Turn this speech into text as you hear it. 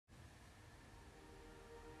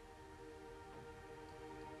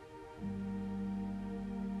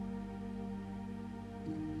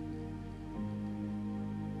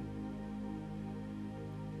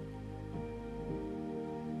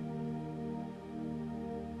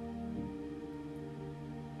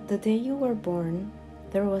The day you were born,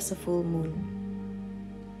 there was a full moon.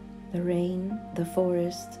 The rain, the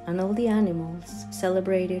forest, and all the animals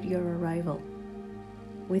celebrated your arrival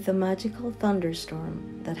with a magical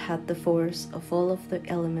thunderstorm that had the force of all of the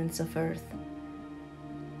elements of earth.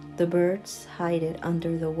 The birds hid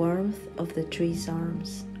under the warmth of the tree's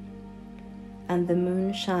arms, and the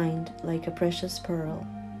moon shined like a precious pearl.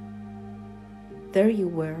 There you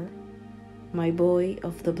were, my boy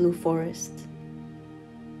of the blue forest,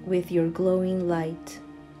 with your glowing light,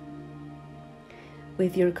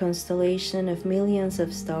 with your constellation of millions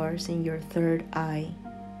of stars in your third eye,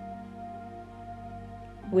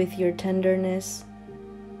 with your tenderness,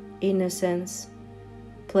 innocence,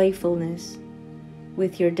 playfulness,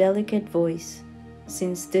 with your delicate voice.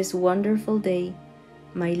 Since this wonderful day,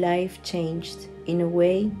 my life changed in a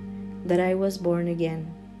way that I was born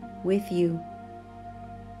again, with you,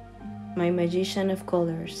 my magician of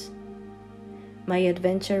colors, my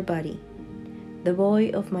adventure buddy, the boy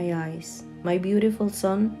of my eyes, my beautiful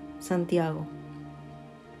son, Santiago.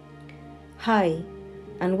 Hi,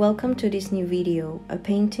 and welcome to this new video, a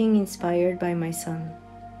painting inspired by my son.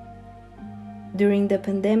 During the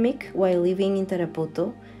pandemic, while living in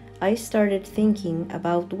Tarapoto, I started thinking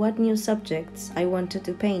about what new subjects I wanted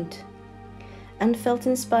to paint, and felt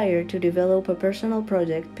inspired to develop a personal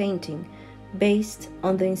project painting based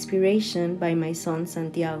on the inspiration by my son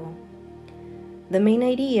Santiago. The main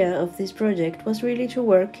idea of this project was really to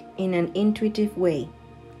work in an intuitive way,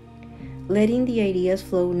 letting the ideas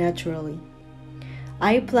flow naturally.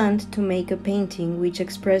 I planned to make a painting which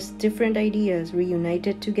expressed different ideas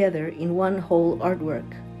reunited together in one whole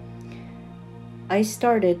artwork. I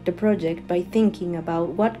started the project by thinking about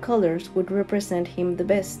what colors would represent him the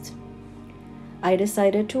best. I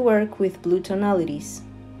decided to work with blue tonalities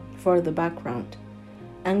for the background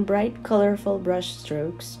and bright colorful brush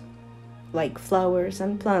strokes like flowers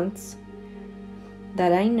and plants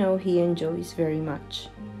that I know he enjoys very much.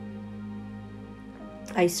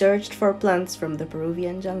 I searched for plants from the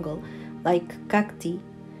Peruvian jungle like cacti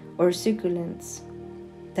or succulents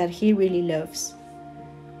that he really loves.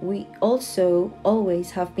 We also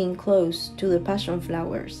always have been close to the passion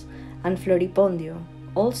flowers and floripondio,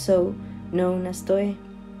 also known as toe.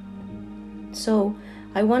 So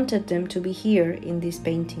I wanted them to be here in this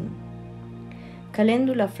painting.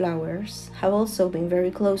 Calendula flowers have also been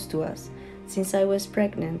very close to us since I was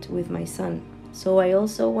pregnant with my son, so I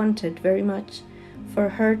also wanted very much for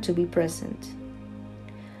her to be present.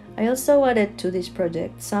 I also added to this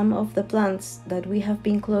project some of the plants that we have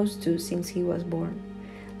been close to since he was born,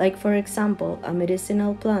 like for example a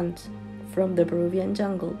medicinal plant from the Peruvian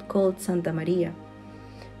jungle called Santa Maria,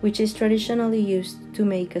 which is traditionally used to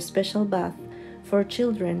make a special bath for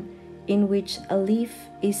children in which a leaf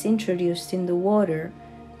is introduced in the water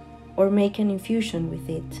or make an infusion with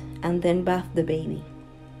it and then bath the baby.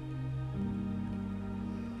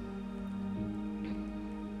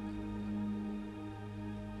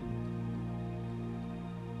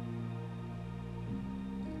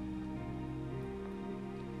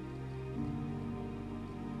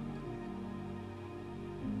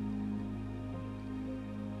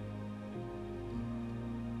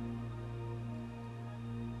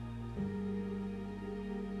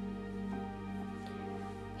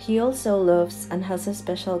 He also loves and has a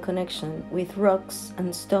special connection with rocks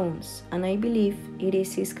and stones, and I believe it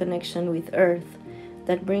is his connection with earth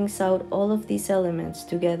that brings out all of these elements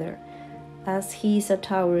together, as he is a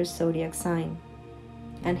Taurus zodiac sign.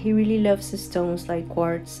 And he really loves stones like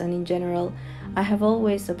quartz, and in general, I have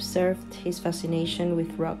always observed his fascination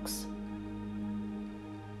with rocks.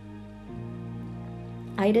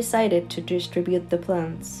 I decided to distribute the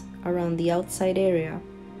plants around the outside area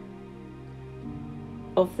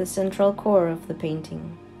of the central core of the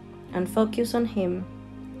painting and focus on him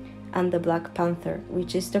and the Black Panther,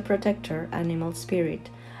 which is the protector animal spirit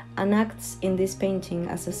and acts in this painting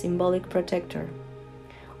as a symbolic protector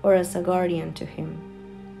or as a guardian to him.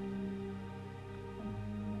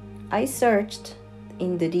 I searched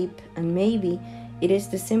in the deep, and maybe it is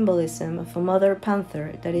the symbolism of a mother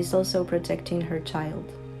panther that is also protecting her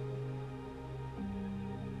child.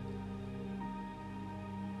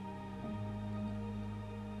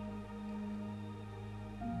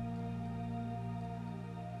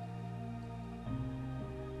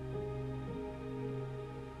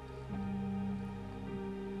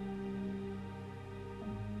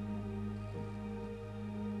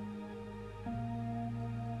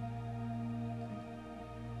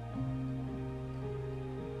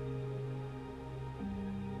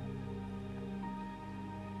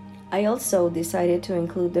 I also decided to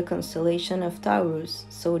include the constellation of Taurus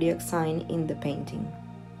zodiac sign in the painting.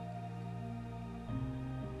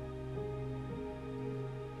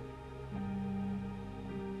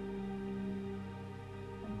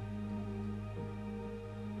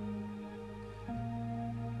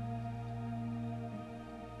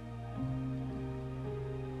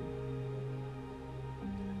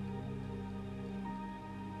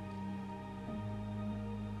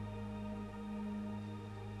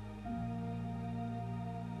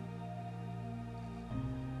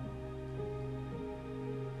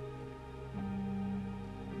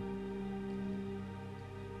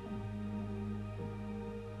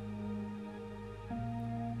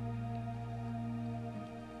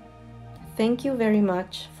 Thank you very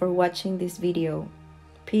much for watching this video.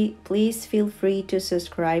 Please feel free to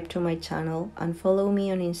subscribe to my channel and follow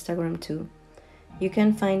me on Instagram too. You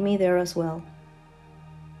can find me there as well.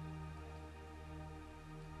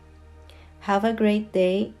 Have a great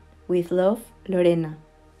day. With love, Lorena.